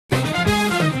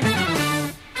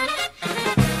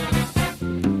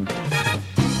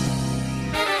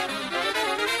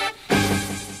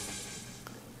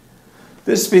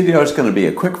This video is going to be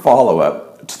a quick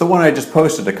follow-up to the one I just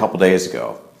posted a couple days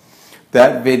ago.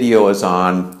 That video is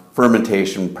on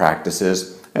fermentation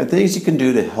practices and things you can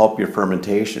do to help your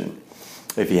fermentation.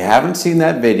 If you haven't seen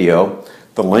that video,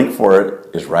 the link for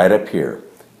it is right up here.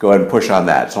 Go ahead and push on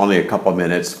that. It's only a couple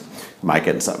minutes. You might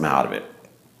get something out of it.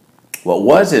 What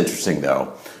was interesting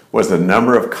though was the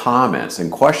number of comments and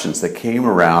questions that came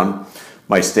around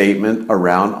my statement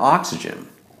around oxygen.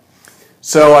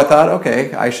 So I thought,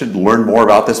 okay, I should learn more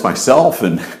about this myself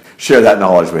and share that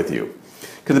knowledge with you.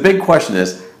 Because the big question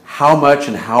is, how much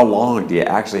and how long do you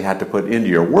actually have to put into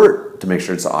your wort to make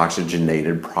sure it's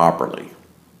oxygenated properly?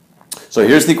 So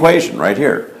here's the equation right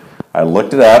here. I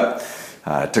looked it up.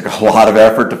 It took a lot of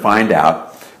effort to find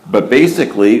out. But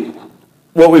basically,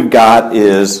 what we've got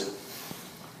is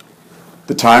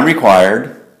the time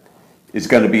required is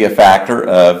going to be a factor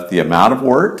of the amount of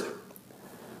wort,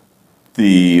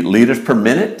 the liters per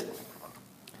minute,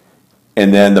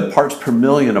 and then the parts per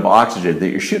million of oxygen that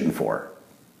you're shooting for.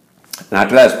 And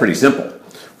after that, it's pretty simple.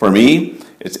 For me,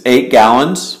 it's 8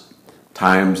 gallons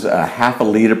times half a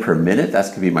liter per minute. That's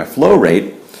going to be my flow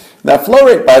rate. That flow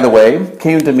rate, by the way,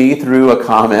 came to me through a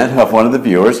comment of one of the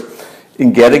viewers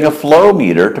in getting a flow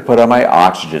meter to put on my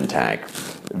oxygen tank.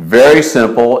 Very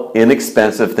simple,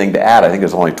 inexpensive thing to add. I think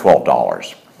it's only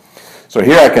 $12. So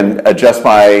here I can adjust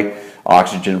my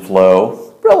oxygen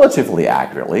flow relatively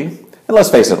accurately. And let's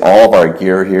face it, all of our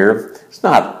gear here, it's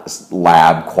not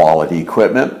lab quality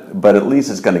equipment, but at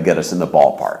least it's going to get us in the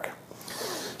ballpark.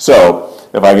 So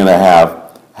if I'm going to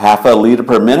have half a liter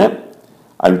per minute,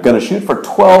 I'm going to shoot for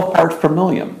 12 parts per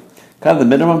million. Kind of the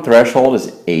minimum threshold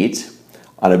is 8.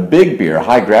 On a big beer, a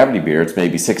high gravity beer, it's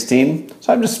maybe 16.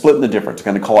 So I'm just splitting the difference. I'm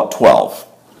going to call it 12.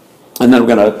 And then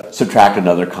we're going to subtract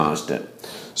another constant.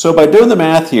 So by doing the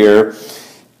math here,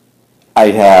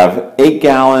 I have 8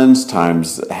 gallons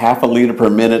times half a liter per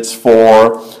minute is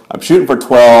 4. I'm shooting for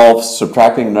 12,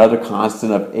 subtracting another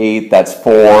constant of 8, that's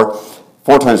 4.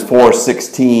 4 times 4 is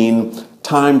 16,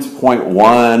 times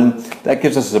 0.1, that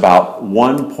gives us about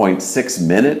 1.6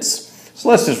 minutes. So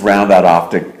let's just round that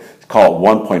off to call it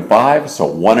 1.5,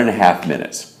 so 1.5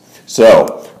 minutes.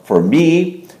 So for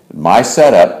me, my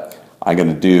setup, I'm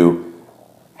going to do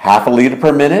half a liter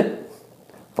per minute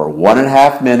for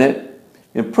 1.5 minutes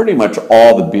in pretty much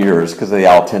all the beers, because they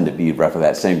all tend to be roughly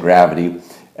that same gravity,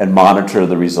 and monitor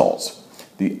the results.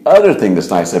 The other thing that's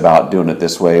nice about doing it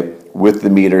this way with the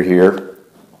meter here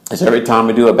is every time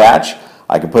I do a batch,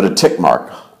 I can put a tick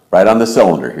mark right on the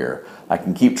cylinder here. I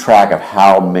can keep track of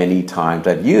how many times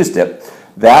I've used it.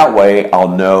 That way I'll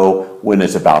know when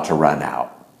it's about to run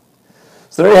out.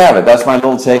 So there you have it. That's my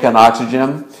little take on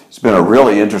oxygen. It's been a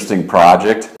really interesting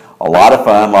project. A lot of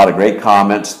fun, a lot of great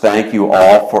comments. Thank you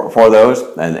all for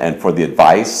those and for the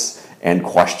advice and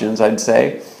questions, I'd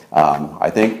say.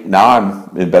 I think now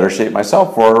I'm in better shape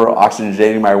myself for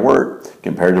oxygenating my wort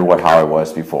compared to how I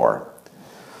was before.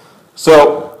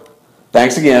 So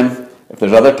thanks again. If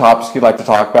there's other topics you'd like to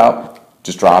talk about,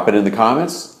 just drop it in the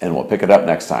comments and we'll pick it up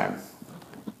next time.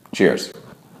 Cheers.